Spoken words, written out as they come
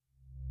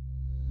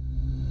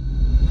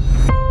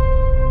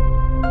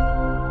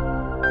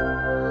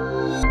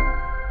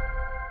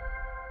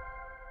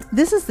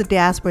This is the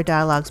Diaspora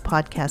Dialogues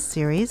podcast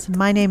series.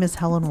 My name is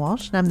Helen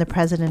Walsh, and I'm the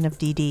president of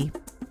DD.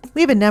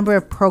 We have a number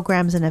of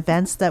programs and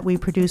events that we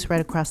produce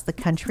right across the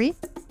country,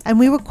 and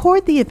we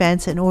record the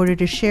events in order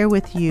to share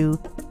with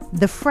you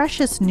the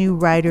freshest new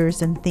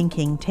writers and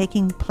thinking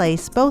taking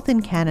place both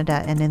in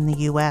Canada and in the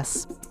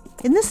U.S.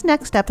 In this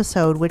next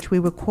episode, which we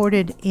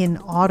recorded in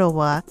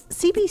Ottawa,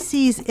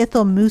 CBC's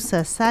Idil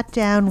Mussa sat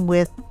down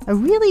with a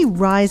really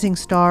rising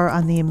star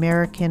on the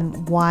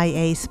American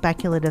YA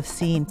speculative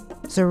scene,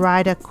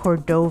 Zoraida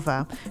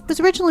Córdova, who was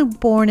originally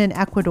born in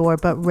Ecuador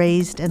but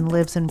raised and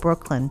lives in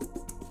Brooklyn.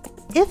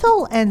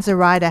 Idil and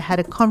Zoraida had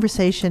a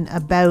conversation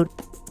about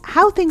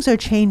how things are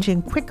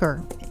changing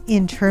quicker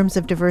in terms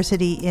of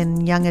diversity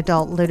in young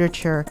adult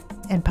literature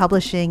and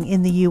publishing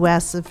in the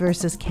US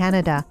versus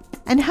Canada,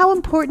 and how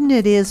important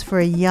it is for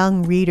a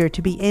young reader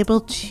to be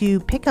able to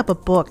pick up a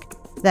book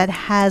that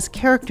has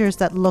characters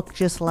that look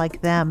just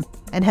like them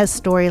and has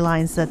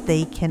storylines that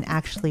they can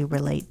actually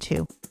relate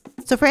to.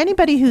 So for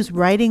anybody who's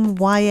writing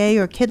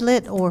YA or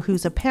kidlit, or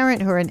who's a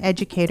parent or an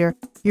educator,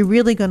 you're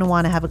really going to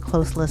want to have a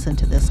close listen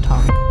to this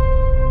talk.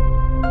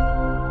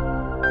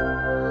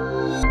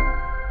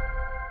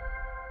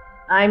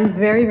 I'm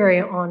very, very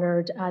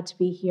honored to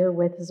be here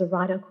with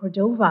Zoraida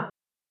Córdova.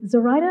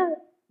 Zoraida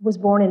was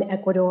born in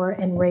Ecuador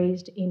and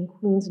raised in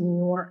Queens, New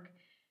York.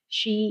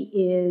 She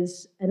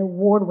is an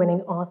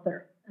award-winning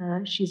author.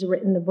 She's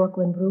written the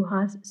Brooklyn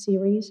Brujas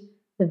series,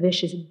 the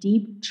Vicious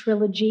Deep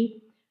trilogy.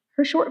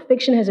 Her short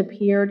fiction has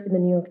appeared in the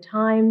New York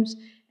Times.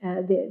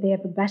 They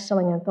have a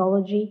best-selling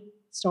anthology,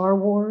 Star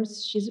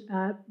Wars. She's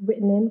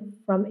written in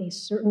From a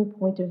Certain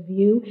Point of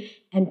View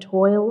and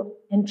Toil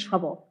and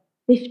Trouble,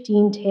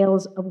 15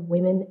 Tales of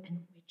Women and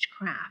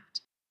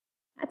Witchcraft.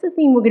 That's a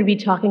theme we're going to be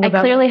talking about.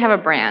 I clearly have a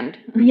brand.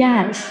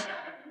 Yes.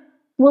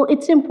 Well,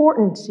 it's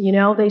important, you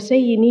know. They say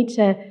you need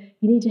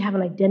to have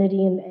an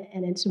identity,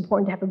 and it's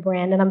important to have a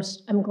brand. And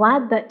I'm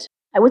glad that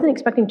I wasn't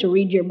expecting to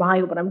read your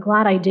bio, but I'm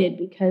glad I did,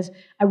 because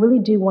I really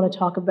do want to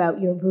talk about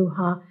your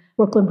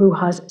Brooklyn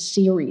Brujas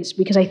series,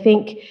 because I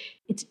think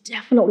it's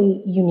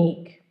definitely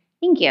unique.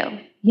 Thank you.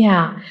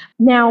 Yeah.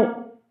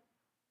 Now,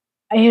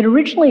 I had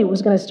originally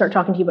was going to start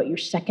talking to you about your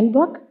second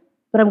book,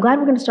 but I'm glad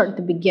we're going to start at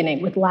the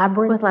beginning with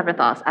Labyrinth. With Labyrinth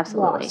Lost,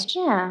 absolutely. Lost.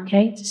 Yeah.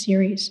 Okay, it's a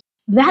series.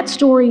 That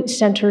story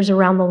centers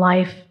around the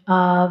life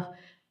of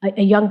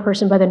a young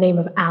person by the name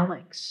of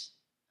Alex,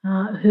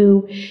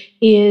 who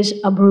is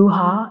a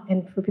bruja.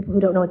 And for people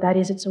who don't know what that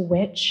is, it's a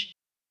witch.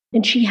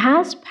 And she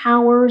has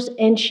powers,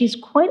 and she's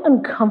quite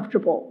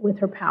uncomfortable with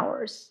her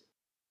powers.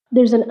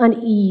 There's an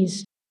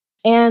unease.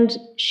 And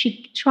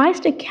she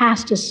tries to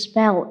cast a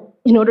spell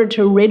in order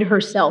to rid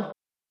herself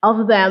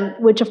of them,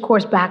 which of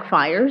course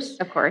backfires.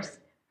 Of course.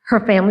 Her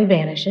family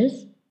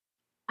vanishes.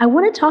 I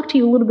want to talk to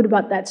you a little bit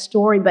about that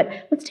story,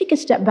 but let's take a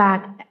step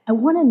back. I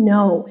want to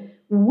know,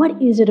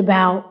 what is it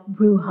about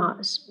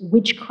brujas,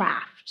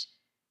 witchcraft,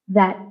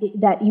 that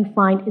you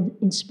find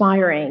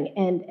inspiring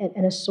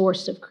and a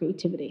source of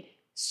creativity?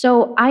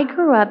 So I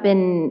grew up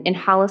in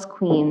Hollis,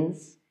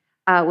 Queens,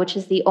 which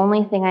is the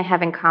only thing I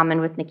have in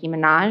common with Nicki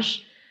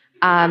Minaj.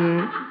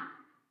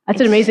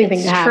 That's an amazing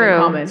thing to have in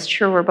common. It's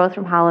true. We're both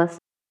from Hollis.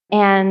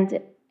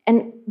 And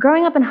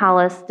growing up in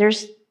Hollis,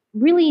 there's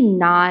really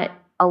not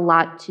a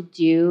lot to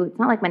do. It's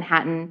not like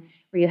Manhattan,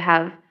 where you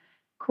have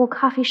cool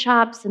coffee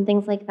shops and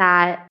things like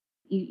that.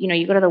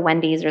 You go to the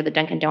Wendy's or the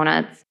Dunkin'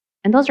 Donuts,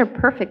 and those are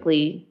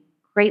perfectly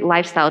great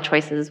lifestyle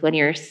choices when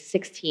you're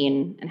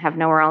 16 and have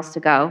nowhere else to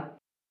go.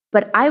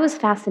 But I was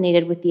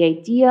fascinated with the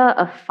idea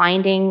of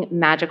finding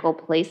magical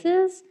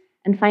places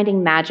and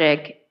finding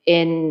magic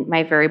in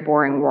my very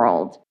boring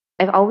world.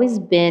 I've always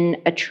been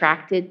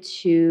attracted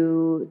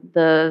to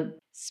the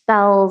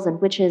spells and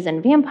witches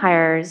and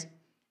vampires,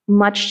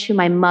 much to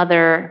my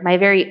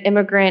very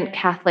immigrant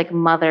Catholic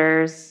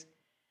mother's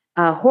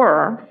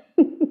horror.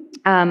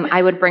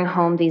 I would bring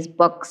home these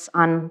books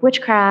on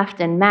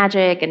witchcraft and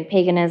magic and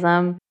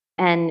paganism,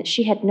 and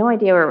she had no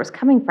idea where it was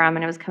coming from,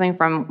 and it was coming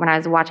from when I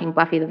was watching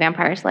Buffy the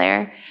Vampire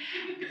Slayer.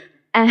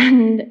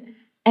 And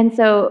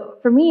so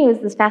for me, it was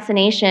this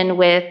fascination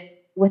with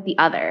the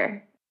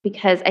other,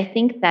 because I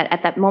think that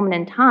at that moment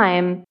in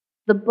time,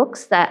 the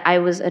books that I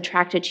was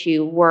attracted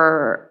to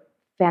were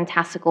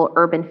fantastical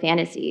urban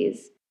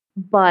fantasies,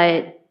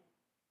 but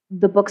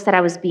the books that I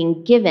was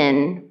being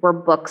given were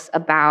books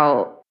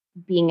about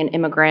being an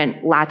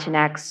immigrant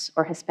Latinx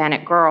or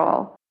Hispanic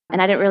girl.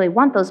 And I didn't really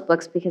want those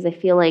books, because I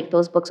feel like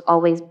those books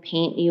always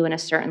paint you in a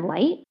certain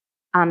light.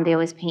 They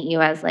always paint you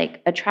as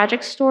like a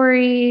tragic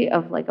story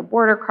of like a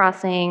border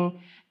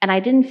crossing. And I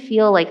didn't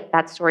feel like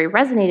that story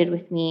resonated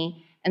with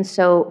me. And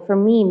so for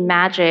me,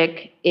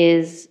 magic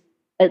is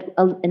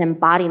an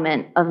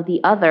embodiment of the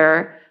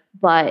other,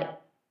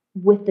 but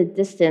with the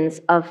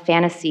distance of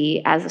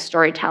fantasy as a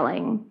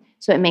storytelling.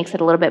 So it makes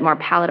it a little bit more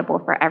palatable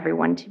for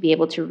everyone to be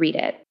able to read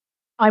it.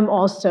 I'm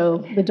also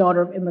the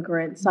daughter of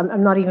immigrants.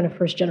 I'm not even a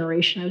first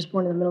generation. I was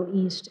born in the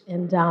Middle East,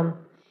 and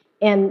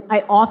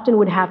I often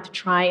would have to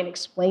try and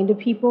explain to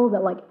people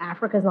that like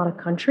Africa is not a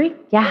country.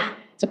 Yeah,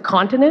 it's a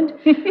continent.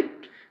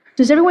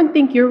 Does everyone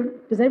think you're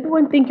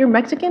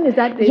Mexican?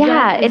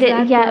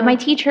 Yeah, my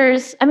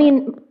teachers, I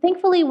mean,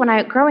 thankfully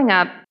growing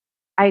up,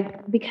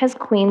 because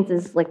Queens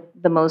is like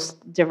the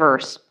most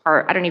diverse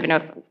part, I don't even know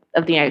if,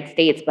 of the United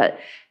States, but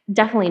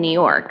definitely New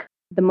York,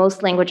 the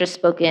most languages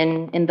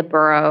spoken in the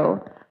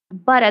borough.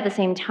 But at the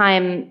same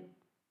time,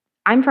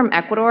 I'm from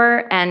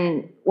Ecuador,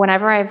 and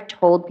whenever I've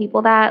told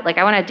people that, like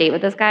I went on a date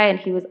with this guy, and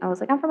I was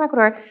like, I'm from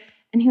Ecuador,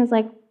 and he was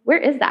like, where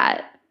is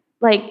that?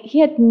 Like he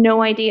had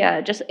no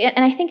idea.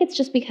 And I think it's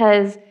just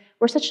because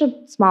we're such a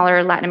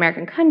smaller Latin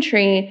American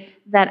country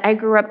that I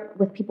grew up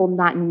with people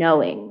not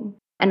knowing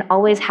and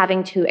always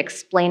having to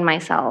explain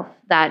myself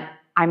that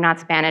I'm not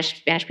Spanish.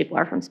 Spanish people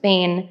are from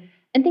Spain,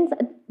 and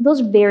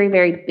those very,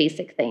 very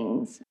basic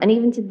things. And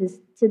even to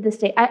this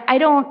day, I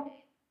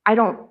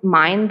don't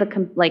mind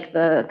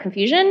the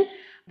confusion,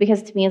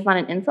 because to me it's not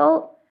an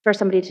insult for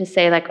somebody to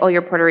say like, oh,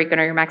 you're Puerto Rican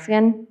or you're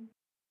Mexican.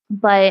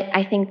 But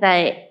I think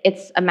that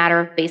it's a matter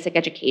of basic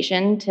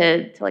education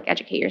to like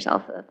educate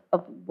yourself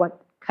of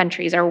what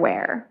countries are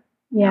where.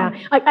 Yeah,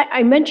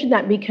 I mentioned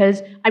that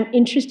because I'm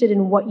interested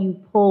in what you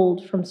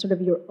pulled from sort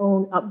of your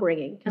own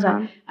upbringing. Because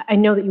I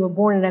know that you were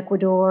born in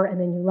Ecuador and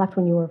then you left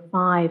when you were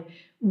 5.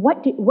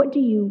 What do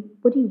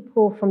you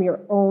pull from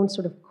your own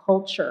sort of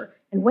culture,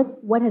 and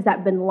what has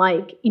that been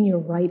like in your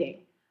writing?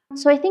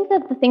 So I think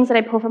that the things that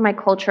I pull from my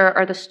culture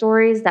are the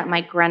stories that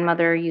my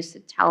grandmother used to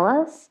tell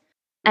us.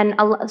 And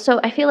so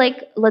I feel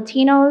like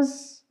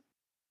Latinos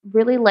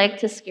really like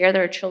to scare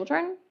their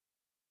children.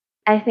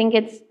 I think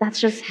that's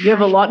just You have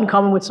a lot in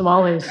common with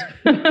Somalis.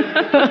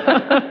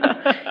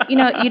 You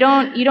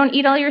don't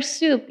eat all your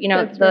soup.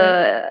 That's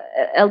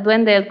El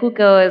Duende, El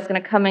Cuco is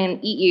going to come and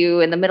eat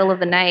you in the middle of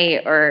the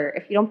night, or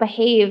if you don't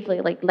behave,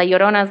 like La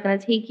Llorona is going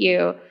to take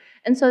you.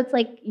 And so it's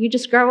like you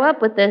just grow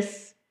up with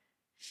this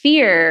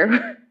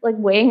fear like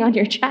weighing on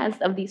your chest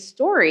of these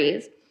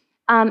stories.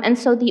 And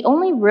so the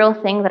only real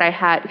thing that I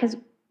had, because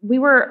we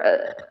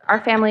were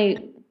our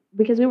family,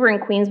 because we were in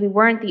Queens, we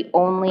were the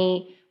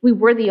only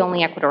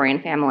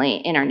Ecuadorian family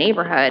in our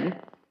neighborhood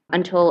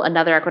until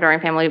another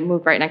Ecuadorian family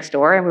moved right next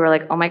door, and we were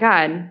like, oh my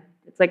God,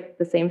 it's like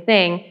the same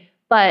thing.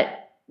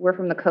 But we're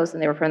from the coast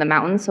and they were from the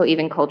mountains, so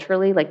even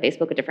culturally, like they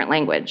spoke a different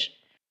language.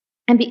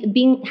 And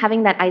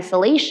having that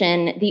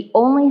isolation, the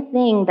only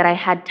thing that I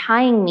had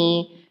tying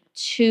me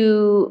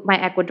to my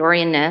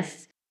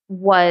Ecuadorianness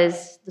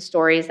was the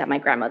stories that my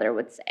grandmother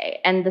would say.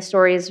 And the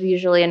stories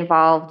usually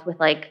involved with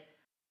like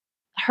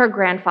her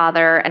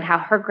grandfather and how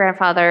her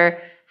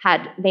grandfather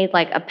had made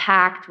like a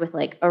pact with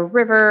like a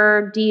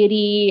river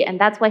deity, and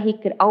that's why he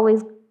could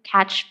always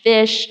catch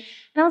fish.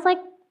 And I was like,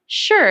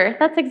 sure,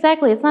 that's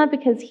exactly. It's not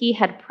because he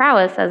had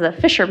prowess as a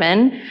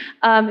fisherman.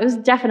 It was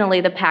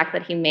definitely the pact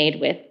that he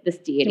made with this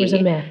deity. It was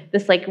a myth.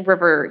 This like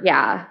river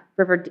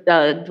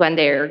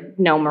duende or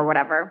gnome or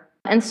whatever.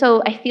 And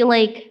so I feel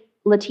like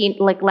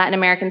Latin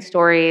American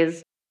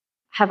stories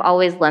have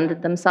always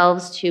lended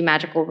themselves to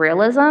magical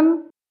realism.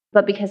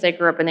 But because I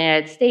grew up in the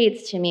United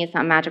States, to me, it's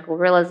not magical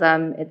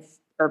realism, it's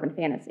urban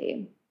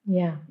fantasy.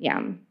 Yeah.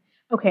 Yeah.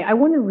 Okay, I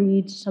want to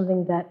read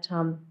something that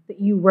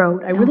you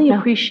wrote. I really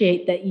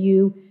appreciate that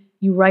you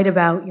write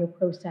about your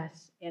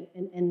process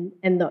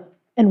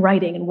and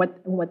writing and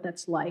what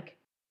that's like.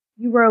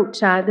 You wrote,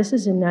 this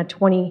is in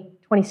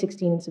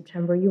 2016 in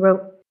September, you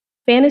wrote,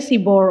 fantasy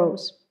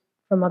borrows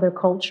from other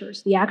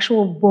cultures. The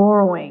actual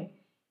borrowing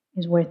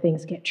is where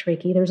things get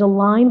tricky. There's a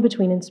line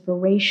between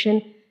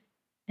inspiration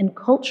and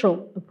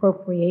cultural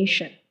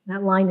appropriation.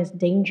 That line is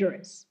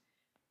dangerous.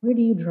 Where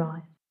do you draw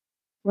it?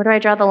 Where do I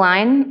draw the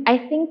line? I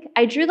think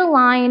I drew the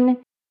line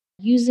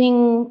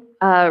using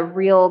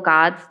real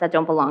gods that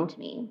don't belong to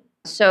me.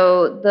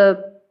 So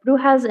the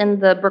Brujas in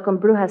the Brooklyn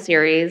Bruja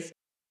series,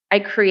 I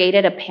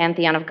created a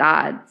pantheon of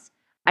gods.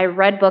 I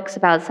read books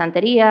about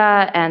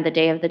Santeria and the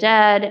Day of the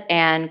Dead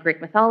and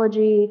Greek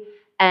mythology,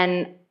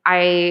 and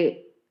I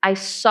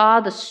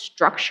saw the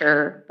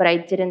structure, but I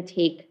didn't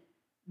take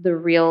the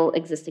real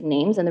existing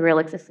names and the real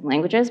existing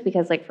languages,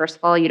 because like, first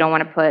of all, you don't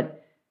want to put,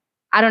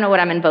 I don't know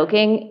what I'm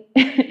invoking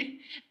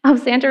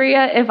of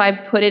Santeria if I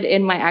put it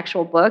in my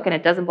actual book and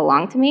it doesn't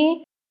belong to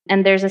me.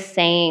 And there's a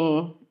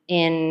saying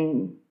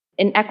in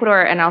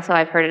Ecuador, and also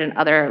I've heard it in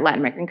other Latin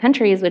American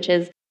countries, which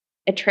is,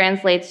 it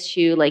translates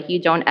to like,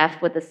 you don't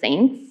F with the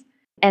saints.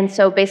 And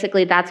so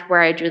basically that's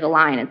where I drew the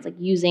line. It's like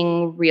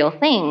using real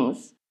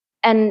things.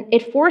 And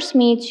it forced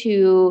me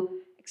to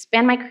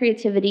expand my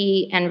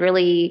creativity and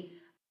really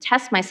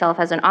test myself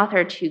as an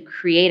author to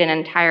create an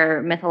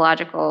entire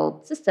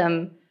mythological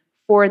system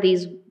for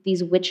these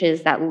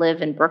witches that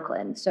live in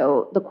Brooklyn.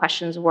 So the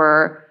questions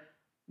were,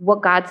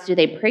 what gods do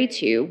they pray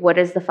to? What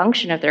is the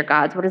function of their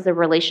gods? What is the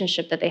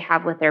relationship that they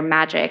have with their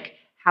magic?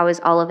 How is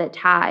all of it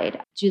tied?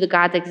 Do the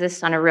gods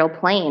exist on a real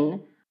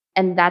plane?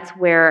 And that's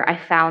where I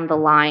found the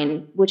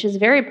line, which is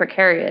very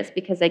precarious,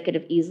 because I could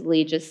have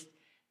easily just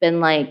been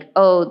like,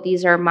 oh,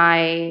 these are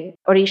my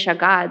Orisha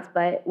gods.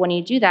 But when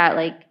you do that,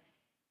 like,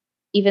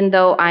 even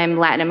though I'm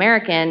Latin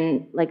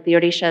American, like the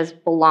Orishas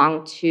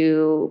belong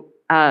to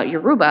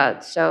Yoruba,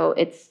 so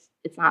it's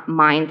not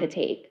mine to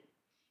take.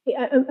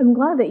 I'm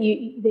glad that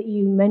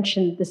you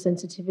mentioned the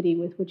sensitivity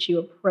with which you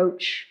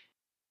approach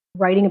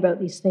writing about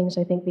these things.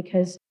 I think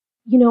because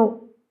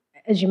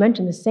as you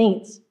mentioned, the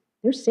saints,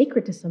 they're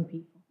sacred to some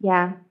people,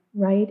 Yeah.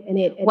 right?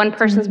 And One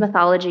person's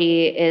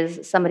mythology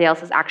is somebody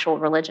else's actual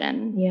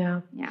religion.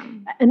 Yeah. Yeah.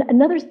 And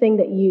another thing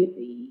that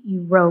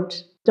you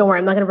wrote. Don't worry,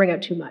 I'm not going to bring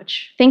out too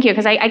much. Thank you,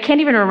 because I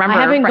can't even remember.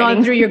 I haven't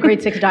gone through your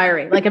grade 6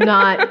 diary. Like I'm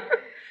not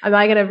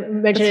going to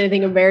mention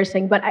anything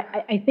embarrassing. But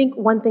I think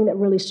one thing that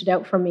really stood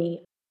out for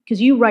me,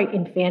 because you write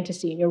in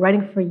fantasy and you're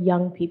writing for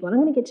young people, and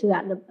I'm going to get to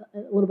that in a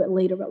little bit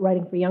later about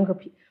writing for younger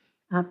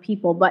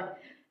people. But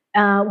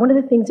one of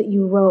the things that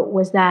you wrote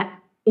was that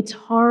it's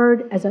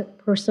hard as a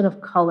person of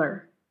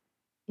color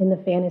in the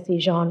fantasy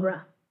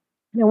genre.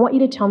 And I want you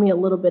to tell me a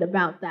little bit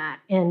about that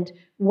and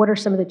what are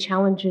some of the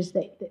challenges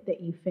that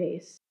you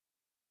face.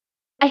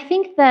 I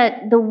think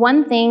that the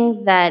one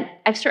thing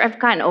that I've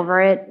gotten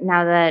over it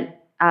now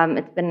that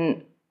it's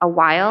been a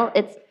while.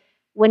 It's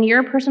when you're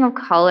a person of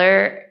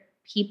color,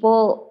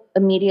 people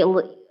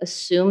immediately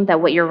assume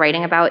that what you're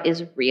writing about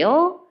is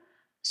real.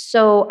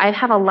 So I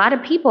have a lot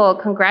of people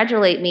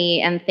congratulate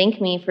me and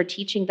thank me for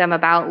teaching them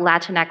about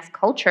Latinx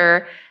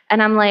culture.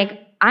 And I'm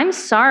like, I'm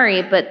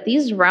sorry, but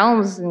these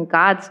realms and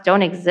gods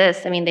don't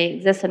exist. I mean, they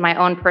exist in my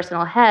own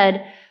personal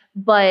head,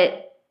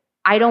 but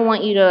I don't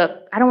want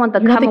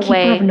them to come away.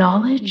 Keeper of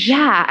knowledge?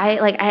 Yeah,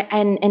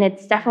 and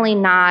it's definitely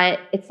not.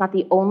 It's not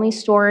the only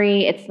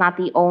story. It's not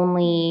the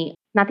only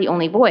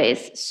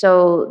voice.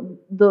 So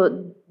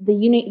the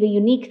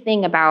unique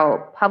thing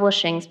about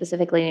publishing,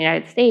 specifically in the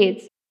United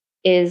States,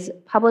 is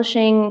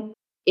publishing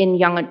in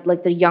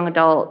the young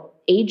adult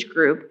age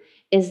group,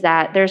 is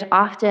that there's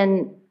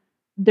often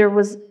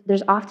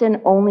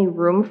only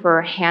room for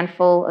a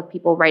handful of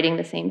people writing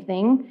the same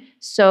thing.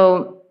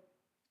 So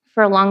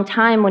for a long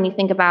time, when you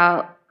think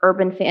about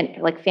urban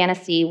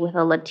fantasy with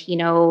a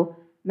Latino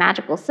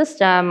magical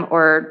system,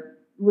 or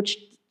which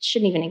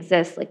shouldn't even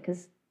exist,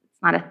 because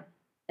it's not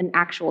an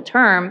actual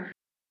term,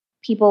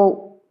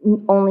 people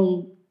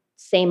only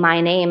say my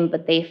name,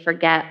 but they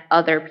forget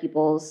other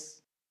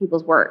people's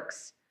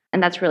works,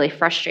 and that's really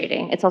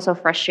frustrating. It's also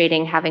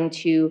frustrating having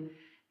to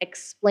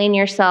explain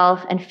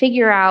yourself and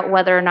figure out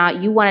whether or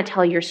not you want to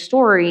tell your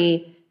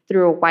story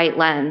through a white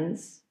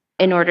lens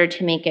in order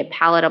to make it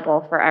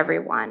palatable for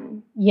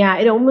everyone. Yeah,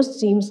 it almost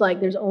seems like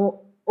there's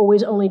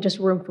always only just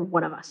room for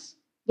one of us.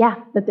 Yeah.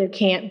 That there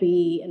can't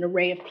be an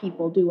array of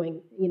people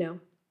doing,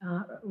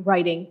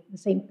 writing the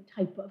same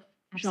type of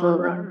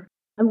genre.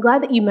 I'm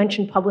glad that you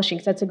mentioned publishing,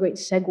 because that's a great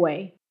segue.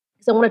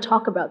 Because I want to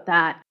talk about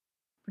that,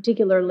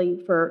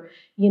 particularly for,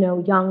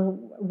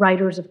 young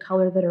writers of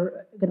color that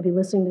are going to be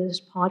listening to this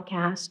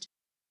podcast.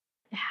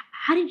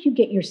 How did you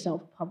get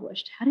yourself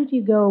published? How did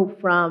you go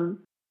from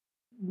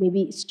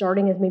maybe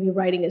starting as maybe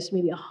writing as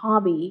maybe a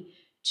hobby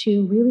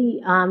to really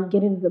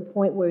get into the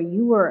point where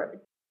you were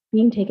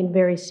being taken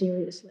very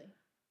seriously?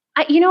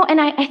 I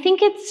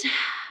think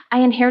I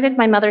inherited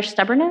my mother's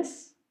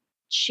stubbornness.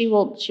 She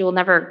will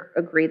never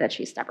agree that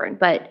she's stubborn,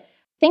 but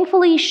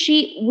thankfully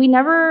we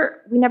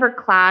never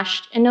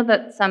clashed. I know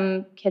that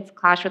some kids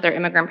clash with their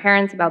immigrant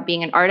parents about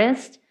being an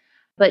artist,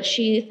 but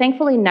she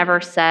thankfully never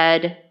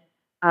said,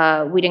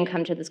 we didn't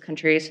come to this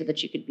country so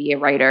that you could be a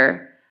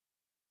writer.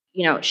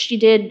 She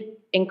did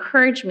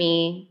encourage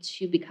me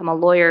to become a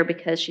lawyer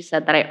because she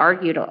said that I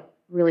argued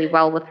really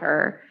well with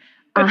her.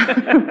 But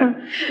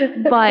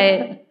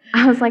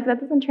I was like, that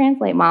doesn't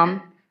translate,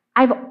 Mom.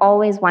 I've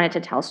always wanted to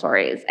tell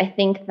stories. I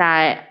think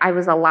that I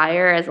was a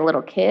liar as a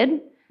little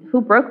kid. Who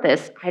broke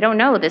this? I don't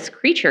know. This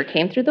creature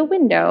came through the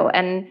window,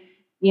 and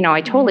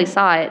I totally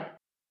saw it.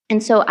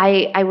 And so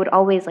I would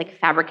always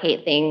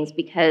fabricate things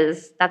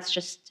because that's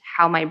just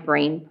how my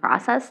brain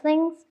processed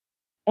things.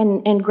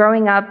 And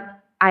growing up,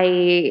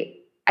 I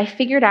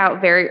figured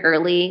out very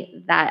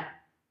early that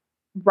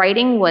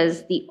writing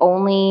was the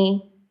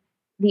only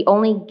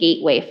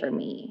gateway for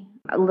me.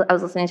 I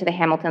was listening to the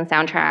Hamilton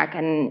soundtrack,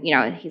 and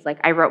he's like,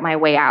 I wrote my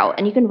way out.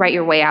 And you can write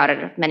your way out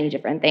of many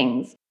different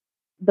things.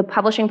 The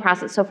publishing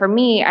process. So for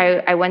me,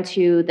 I went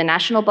to the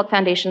National Book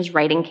Foundation's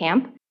writing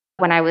camp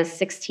when I was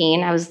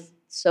 16. I was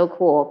so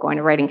cool going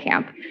to writing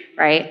camp,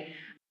 right?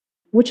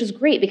 Which was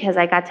great because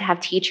I got to have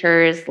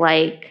teachers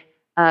like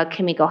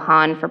Kimiko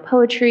Hahn for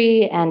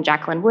poetry and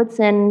Jacqueline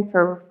Woodson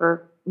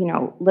for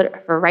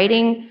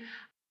writing.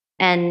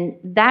 And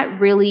that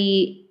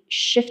really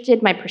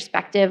shifted my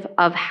perspective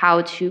of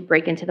how to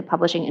break into the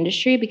publishing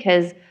industry,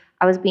 because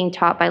I was being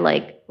taught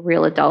by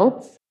real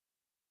adults,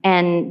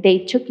 and they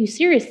took you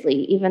seriously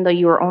even though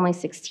you were only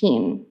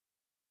 16.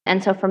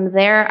 And so from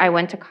there, I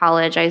went to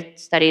college. I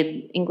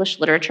studied English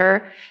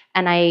literature,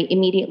 and I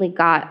immediately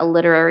got a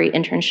literary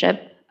internship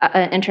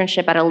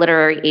at a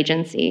literary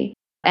agency.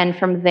 And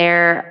from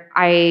there,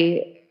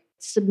 I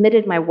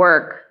submitted my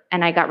work,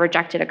 and I got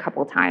rejected a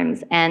couple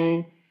times.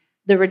 And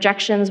the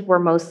rejections were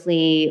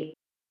mostly,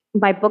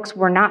 my books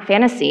were not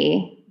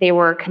fantasy, they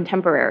were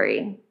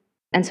contemporary.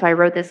 And so I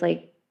wrote this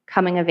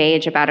coming of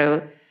age about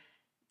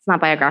it's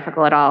not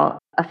biographical at all,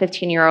 a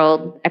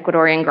 15-year-old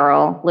Ecuadorian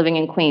girl living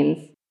in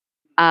Queens.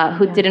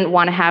 who didn't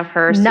want to have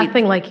her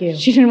nothing like you.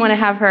 She didn't want to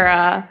have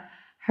her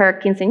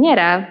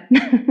quinceañera.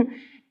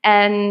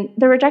 And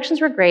the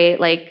rejections were great.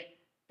 Like,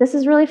 this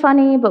is really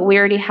funny, but we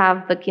already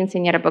have the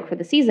quinceañera book for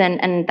the season,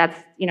 and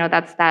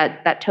that's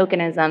that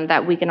tokenism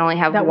that we can only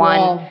have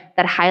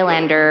that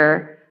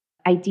Highlander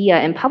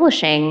idea in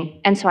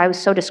publishing. And so I was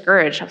so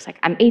discouraged. I was like,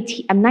 I'm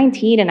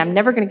 19, and I'm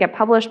never going to get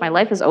published. My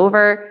life is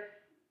over.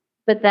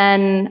 But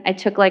then I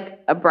took like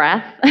a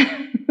breath,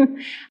 and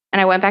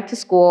I went back to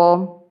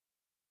school,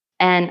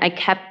 and I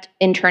kept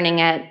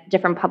interning at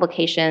different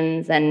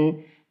publications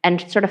and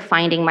sort of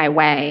finding my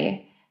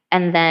way.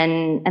 And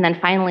then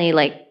finally,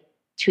 like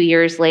 2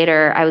 years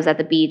later, I was at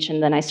the beach,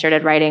 and then I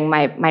started writing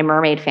my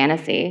mermaid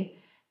fantasy.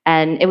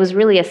 And it was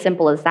really as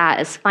simple as that,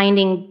 as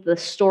finding the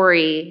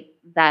story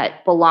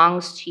that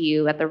belongs to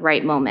you at the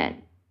right moment.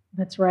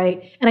 That's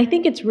right. And I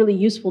think it's really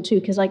useful too,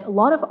 because like a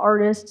lot of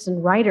artists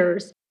and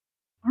writers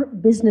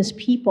aren't business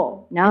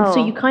people. No. And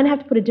so you kind of have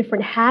to put a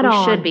different hat on.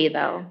 You should be,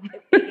 though.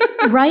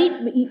 Right?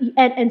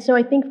 And so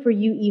I think for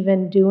you,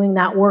 even doing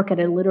that work at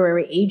a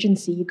literary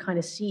agency, you kind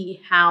of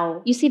see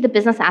how... You see the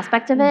business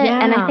aspect of it.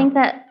 Yeah. And I think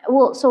that,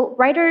 so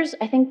writers,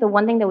 I think the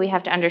one thing that we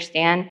have to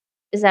understand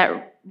is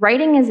that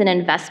writing is an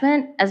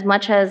investment as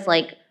much as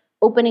like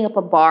opening up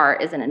a bar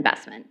is an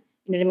investment.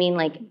 You know what I mean?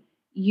 Like,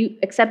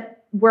 except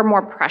we're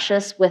more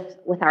precious with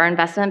our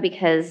investment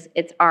because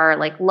it's our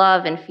like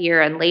love and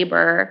fear and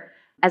labor,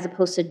 as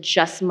opposed to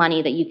just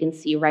money that you can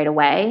see right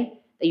away,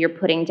 that you're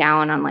putting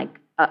down on like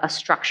a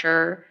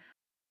structure.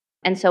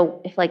 And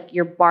so if like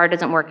your bar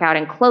doesn't work out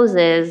and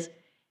closes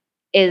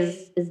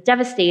is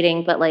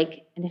devastating, but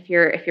like, and if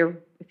your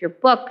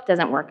book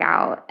doesn't work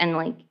out and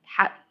like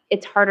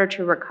it's harder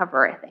to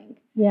recover, I think.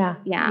 Yeah,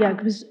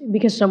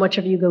 because so much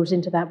of you goes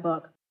into that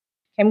book.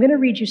 I'm going to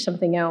read you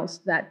something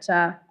else that it's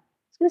going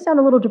to sound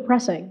a little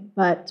depressing,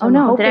 but oh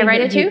no, did I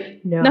write it too?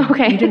 No,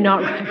 okay. You did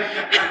not write.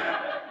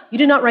 You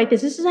did not write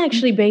this. This is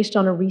actually based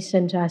on a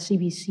recent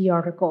CBC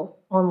article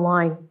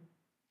online.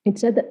 It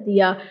said that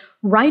the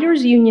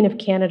Writers Union of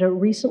Canada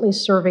recently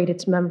surveyed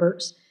its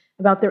members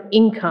about their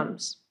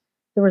incomes.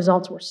 The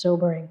results were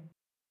sobering.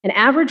 An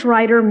average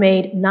writer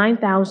made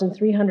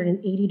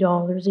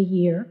 $9,380 a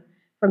year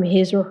from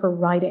his or her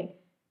writing.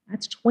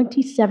 That's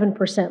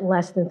 27%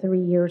 less than 3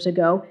 years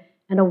ago,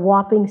 and a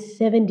whopping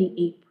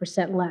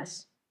 78%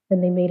 less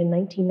than they made in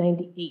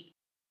 1998.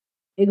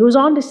 It goes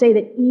on to say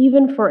that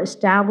even for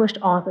established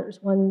authors,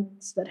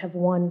 ones that have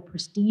won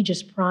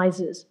prestigious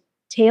prizes,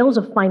 tales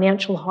of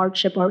financial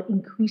hardship are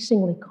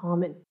increasingly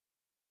common.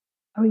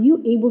 Are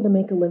you able to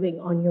make a living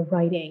on your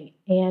writing?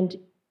 And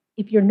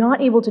if you're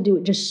not able to do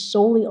it just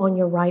solely on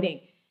your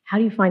writing, how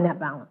do you find that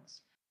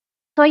balance?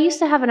 So I used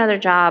to have another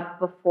job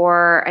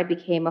before I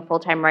became a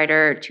full-time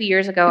writer 2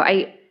 years ago.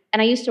 I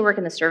used to work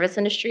in the service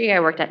industry. I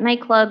worked at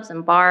nightclubs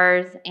and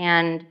bars,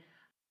 and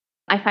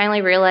I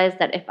finally realized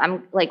that if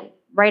I'm like,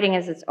 writing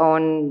is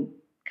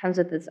comes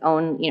with its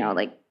own,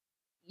 like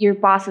your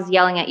boss is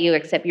yelling at you,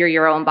 except you're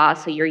your own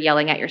boss, so you're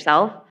yelling at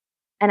yourself.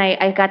 And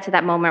I got to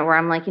that moment where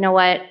I'm like, you know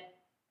what?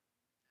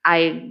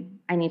 I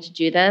need to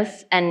do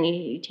this, and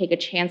you take a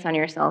chance on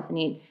yourself.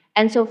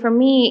 And so for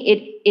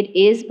me, it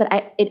is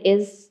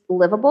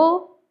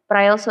livable, but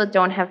I also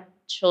don't have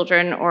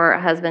children or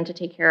a husband to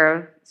take care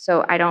of,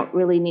 so I don't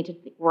really need to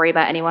worry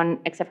about anyone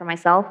except for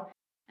myself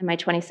and my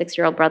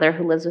 26-year-old brother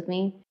who lives with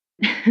me.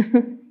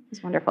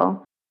 He's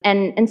wonderful.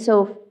 And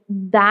so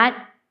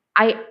that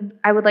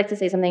I would like to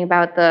say something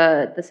about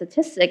the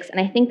statistics, and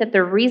I think that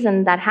the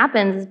reason that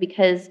happens is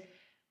because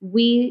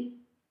we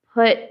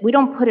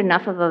don't put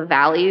enough of a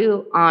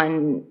value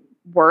on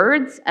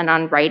words and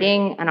on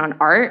writing and on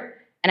art,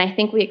 and I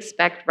think we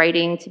expect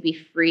writing to be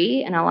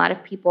free, and a lot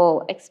of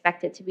people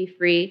expect it to be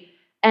free,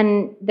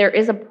 and there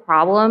is a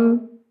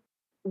problem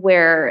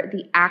where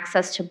the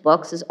access to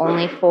books is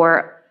only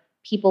for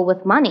people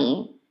with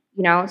money.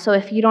 So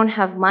if you don't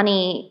have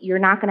money, you're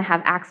not going to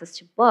have access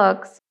to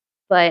books.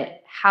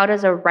 But how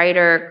does a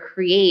writer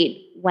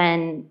create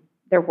when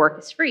their work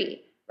is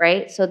free,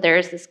 right? So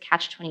there's this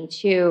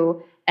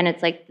catch-22, and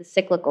it's like the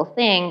cyclical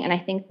thing. And I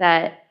think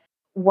that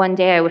one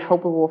day I would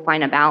hope we will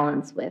find a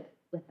balance with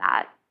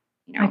that.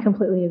 I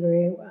completely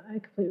agree. I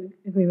completely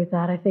agree with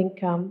that. I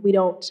think we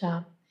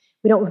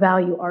don't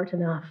value art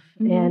enough,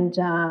 and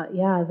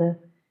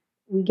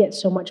we get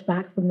so much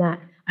back from that.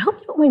 I hope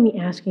you don't mind me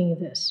asking you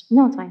this.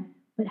 No, it's fine.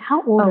 But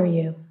how old are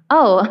you?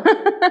 Oh,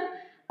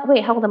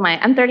 wait, how old am I?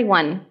 I'm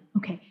 31.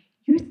 Okay,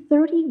 you're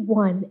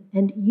 31,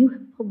 and you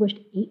have published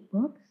 8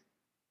 books?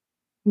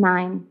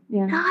 9,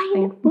 yeah.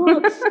 9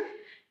 books?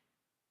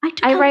 I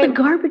took out the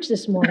garbage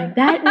this morning.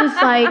 That was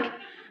like,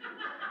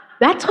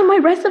 that's on my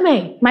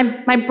resume.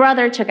 My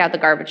brother took out the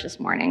garbage this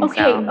morning.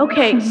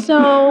 Okay,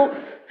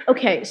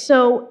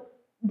 so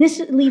this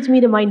leads me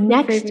to my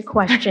next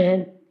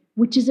question,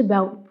 which is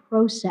about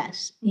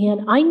process.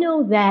 And I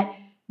know that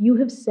you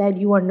have said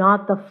you are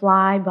not the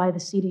fly by the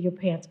seat of your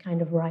pants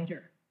kind of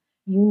writer.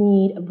 You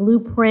need a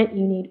blueprint,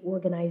 you need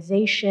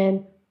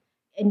organization,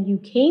 and you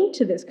came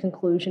to this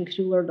conclusion because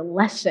you learned a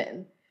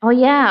lesson. Oh,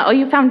 yeah. Oh,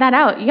 you found that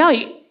out. Yo,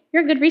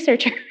 you're a good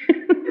researcher.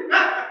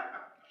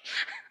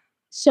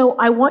 So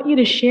I want you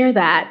to share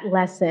that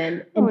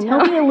lesson and Oh, tell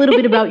no. me a little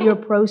bit about your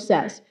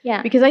process.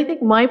 Yeah. Because I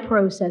think my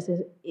process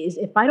is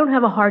if I don't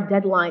have a hard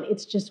deadline,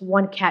 it's just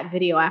one cat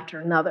video after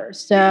another.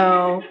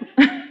 So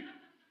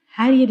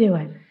how do you do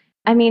it?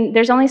 I mean,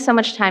 there's only so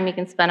much time you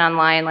can spend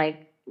online,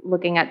 like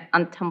looking at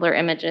on Tumblr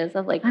images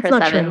of like That's Chris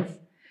not Evans.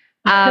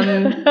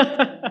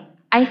 true.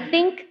 I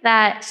think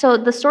that, so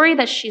the story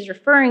that she's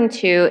referring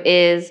to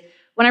is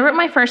when I wrote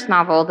my first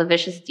novel, The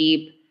Vicious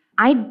Deep,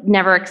 I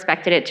never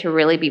expected it to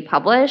really be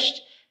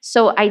published.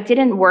 So I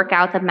didn't work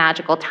out the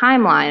magical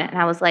timeline. And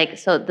I was like,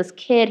 so this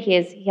kid, he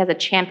has a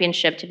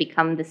championship to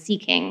become the Sea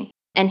King.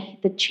 And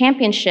the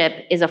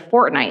championship is a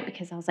fortnight,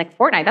 because I was like,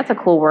 fortnight, that's a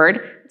cool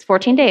word. It's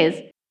 14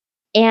 days.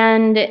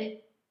 And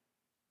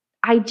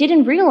I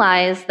didn't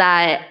realize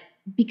that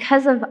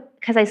because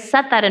I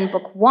set that in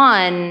book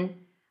one,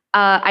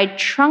 I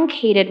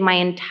truncated my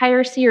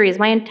entire series.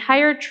 My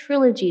entire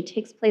trilogy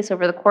takes place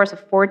over the course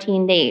of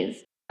 14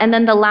 days. And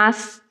then the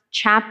last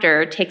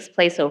chapter takes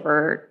place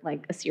over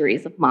like a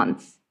series of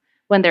months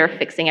when they're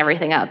fixing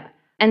everything up.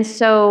 And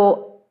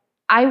so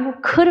I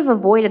could have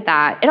avoided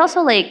that. It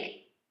also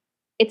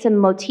it's a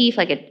motif,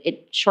 like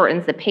it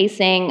shortens the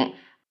pacing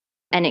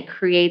and it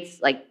creates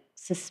like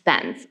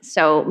suspense.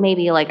 So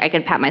maybe like I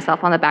could pat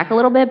myself on the back a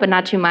little bit, but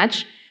not too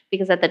much,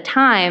 because at the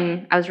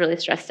time I was really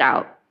stressed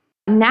out.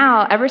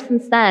 Now, ever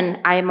since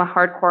then, I am a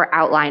hardcore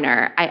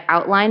outliner. I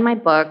outline my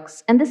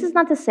books. And this is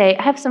not to say,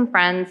 I have some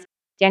friends,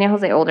 Daniel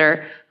Jose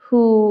Older,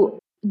 who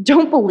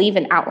don't believe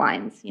in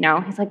outlines. You know,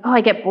 he's like, oh,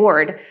 I get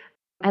bored.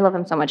 I love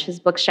him so much.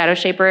 His book, Shadow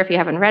Shaper, if you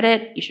haven't read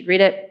it, you should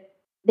read it.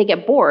 They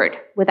get bored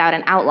without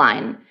an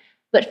outline.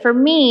 But for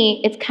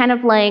me, it's kind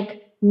of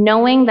like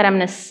knowing that I'm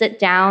going to sit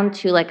down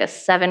to like a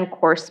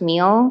 7-course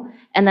meal,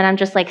 and then I'm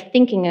just like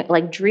thinking,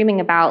 like dreaming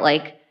about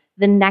like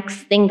the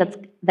next thing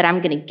that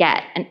I'm going to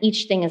get. And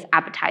each thing is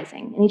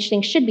appetizing, and each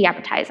thing should be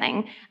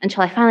appetizing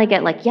until I finally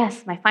get like,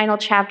 yes, my final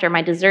chapter,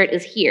 my dessert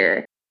is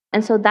here.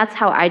 And so that's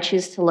how I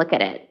choose to look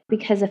at it.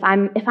 Because if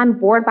I'm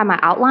bored by my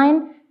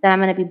outline, then I'm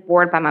going to be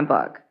bored by my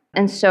book.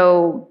 And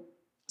so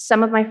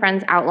some of my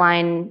friends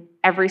outline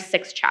every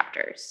 6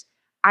 chapters.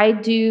 I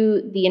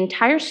do the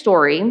entire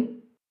story.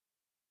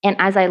 And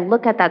as I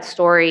look at that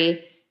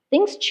story,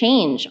 things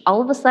change.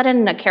 All of a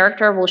sudden, a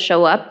character will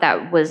show up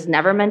that was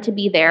never meant to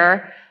be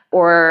there,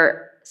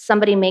 or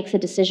somebody makes a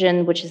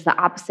decision which is the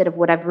opposite of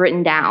what I've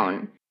written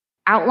down.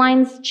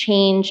 Outlines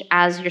change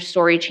as your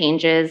story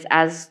changes,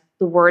 as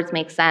the words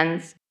make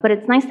sense. But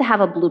it's nice to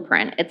have a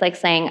blueprint. It's like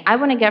saying, I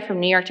want to get from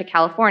New York to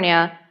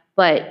California,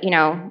 but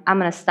I'm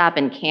going to stop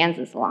in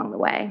Kansas along the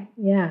way.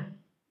 Yeah,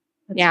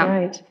 that's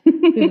right.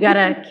 We've got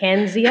a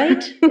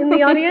Kansiite in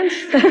the audience.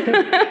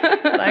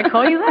 Did I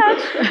call you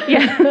that?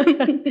 Yeah.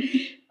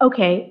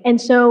 Okay,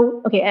 and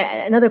so,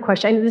 another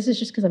question. I know this is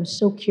just because I'm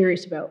so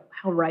curious about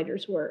how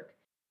writers work.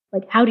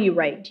 Like, how do you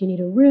write? Do you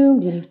need a room?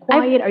 Do you need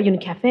quiet? Are you in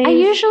cafes?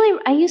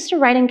 I used to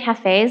write in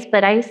cafes,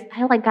 but I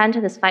like got into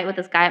this fight with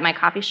this guy at my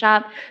coffee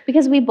shop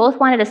because we both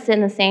wanted to sit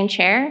in the same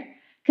chair,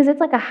 because it's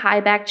like a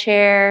high back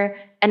chair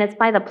and it's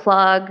by the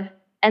plug.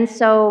 And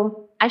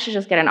so I should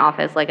just get an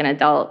office like an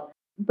adult.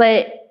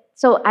 But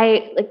so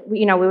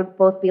we would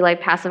both be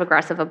like passive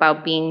aggressive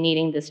about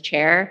needing this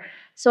chair.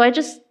 So I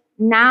just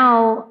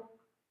now,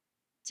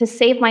 to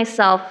save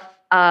myself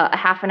a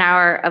half an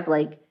hour of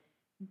like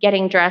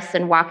getting dressed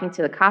and walking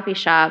to the coffee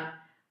shop,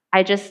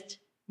 I just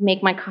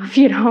make my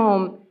coffee at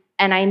home,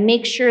 and I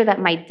make sure that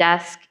my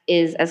desk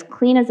is as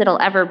clean as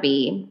it'll ever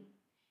be.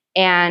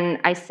 And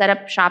I set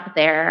up shop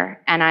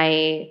there, and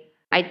I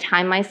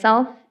time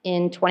myself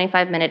in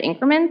 25-minute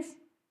increments,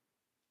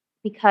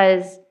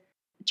 because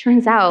it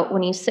turns out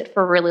when you sit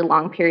for really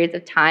long periods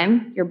of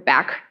time, your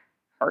back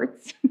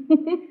hurts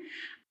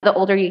the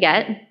older you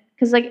get.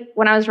 Because like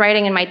when I was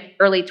writing in my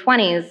early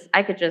 20s,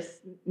 I could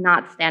just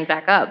not stand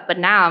back up. But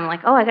now I'm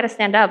like, oh, I got to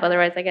stand up.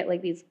 Otherwise I get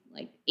like these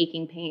like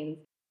aching pains.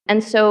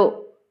 And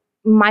so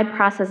my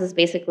process is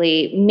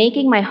basically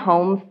making my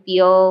home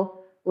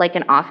feel like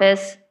an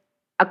office,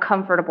 a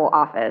comfortable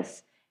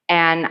office.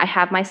 And I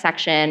have my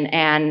section,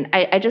 and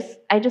I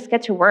just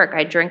get to work.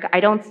 I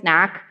don't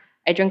snack.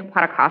 I drink a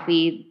pot of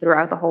coffee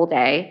throughout the whole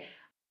day.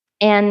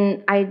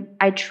 And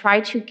I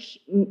try to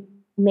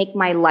make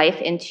my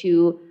life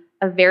into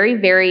a very,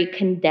 very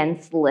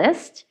condensed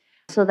list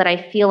so that I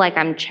feel like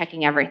I'm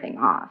checking everything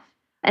off.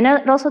 And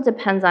it also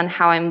depends on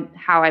how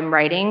I'm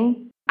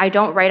writing. I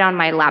don't write on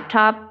my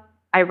laptop.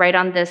 I write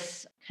on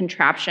this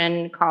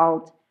contraption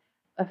called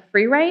a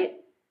FreeWrite.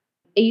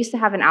 It used to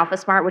have an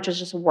AlphaSmart, which is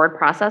just a word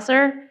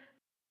processor,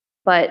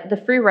 but the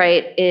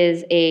FreeWrite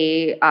is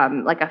a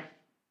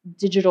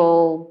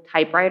digital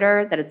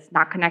typewriter that it's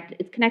not connected.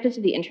 It's connected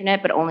to the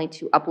internet, but only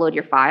to upload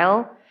your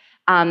file.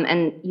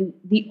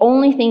 The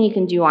only thing you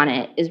can do on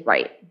it is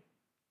write.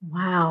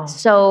 Wow.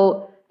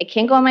 So I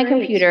can't go on my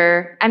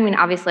computer. I mean,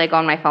 obviously I go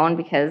on my phone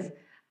because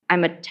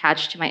I'm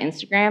attached to my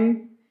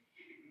Instagram.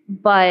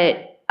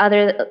 But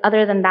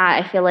other than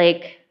that, I feel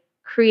like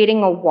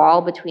creating a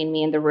wall between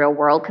me and the real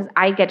world, because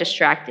I get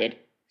distracted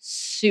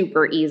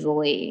super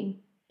easily.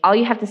 All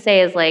you have to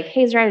say is like,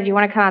 hey, Zoraida, do you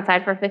want to come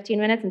outside for 15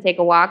 minutes and take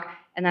a walk?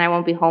 and then I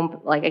won't be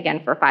home like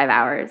again for 5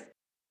 hours.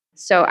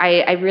 So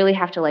I really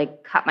have to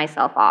like cut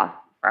myself off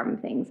from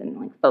things and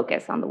like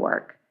focus on the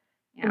work.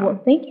 You know?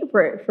 Well, thank you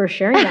for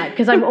sharing that,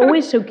 because I'm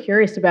always so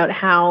curious about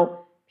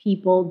how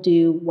people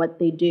do what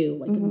they do,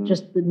 like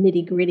just the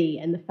nitty gritty,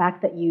 and the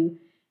fact that you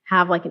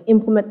have like an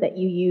implement that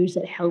you use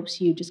that helps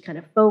you just kind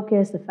of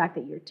focus, the fact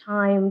that you're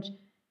timed,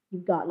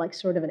 you've got like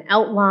sort of an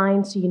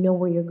outline so you know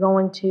where you're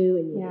going to,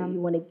 and you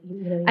want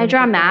to, I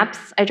draw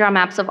maps. I draw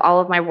maps of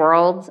all of my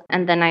worlds,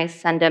 and then I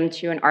send them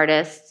to an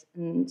artist,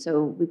 and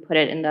so we put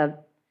it in the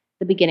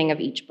beginning of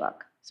each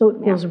book. So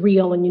it feels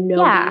real, and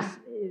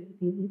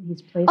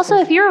these places. Also,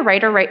 if you're a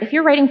writer, if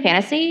you're writing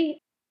fantasy,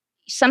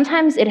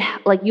 sometimes it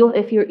like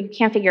if you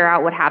can't figure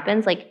out what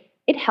happens, like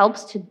it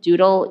helps to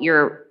doodle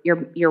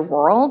your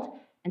world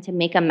and to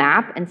make a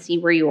map and see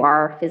where you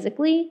are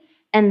physically,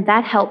 and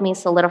that helped me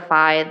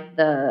solidify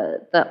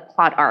the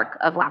plot arc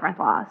of Labyrinth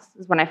Lost.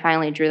 Is when I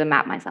finally drew the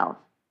map myself.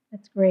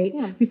 That's great.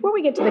 Yeah. Before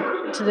we get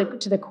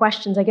to the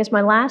questions, I guess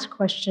my last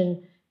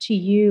question to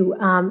you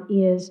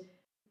is,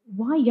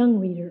 why young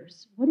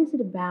readers? What is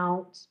it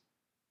about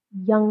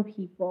young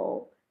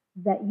people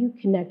that you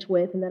connect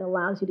with and that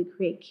allows you to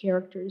create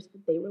characters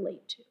that they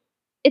relate to?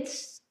 It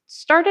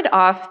started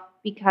off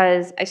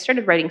because I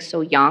started writing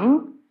so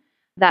young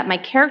that my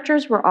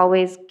characters were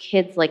always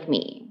kids like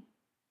me.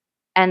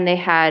 And they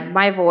had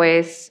my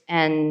voice,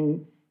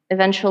 and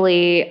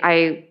eventually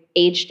I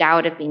aged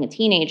out of being a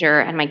teenager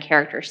and my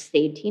characters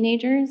stayed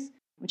teenagers,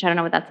 which I don't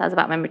know what that says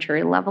about my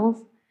maturity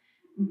levels.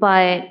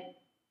 But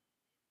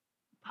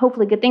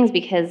hopefully good things,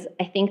 because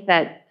I think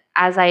that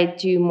as I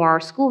do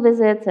more school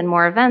visits and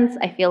more events,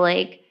 I feel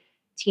like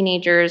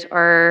teenagers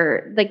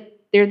are like,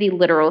 they're the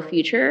literal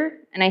future.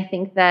 And I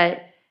think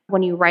that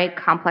when you write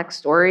complex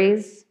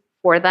stories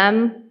for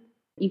them,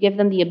 you give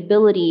them the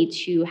ability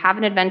to have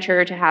an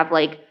adventure, to have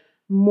like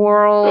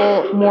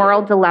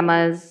moral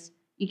dilemmas.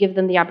 You give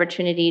them the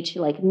opportunity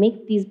to like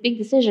make these big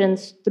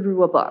decisions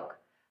through a book.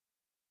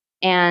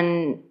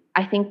 And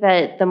I think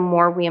that the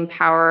more we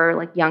empower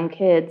like young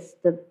kids,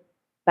 the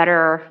better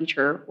our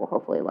future will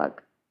hopefully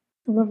look.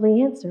 A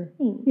lovely answer.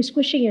 You're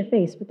squishing your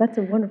face, but that's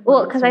a wonderful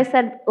answer. Because I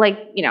said,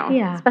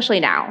 especially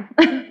now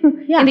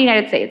in the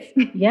United States.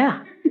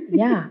 Yeah,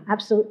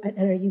 absolutely.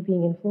 And are you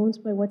being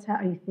influenced by what's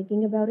happening? Are you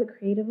thinking about it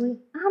creatively?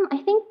 I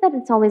think that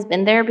it's always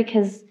been there,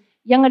 because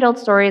young adult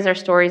stories are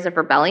stories of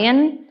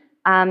rebellion.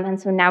 And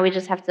so now we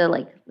just have to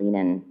like lean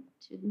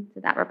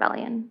into that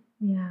rebellion.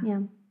 Yeah.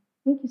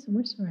 Thank you so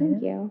much, Zoraida.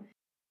 Thank you.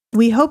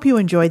 We hope you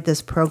enjoyed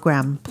this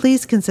program.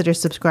 Please consider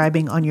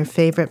subscribing on your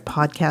favorite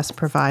podcast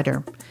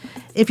provider.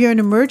 If you're an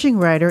emerging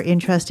writer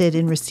interested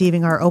in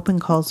receiving our open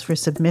calls for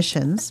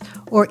submissions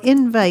or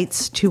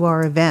invites to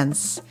our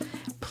events,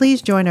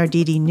 please join our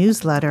DD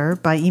newsletter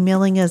by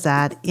emailing us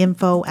at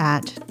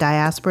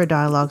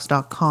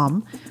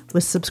info@diasporadialogues.com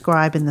with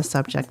subscribe in the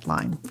subject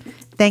line.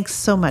 Thanks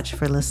so much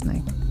for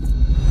listening.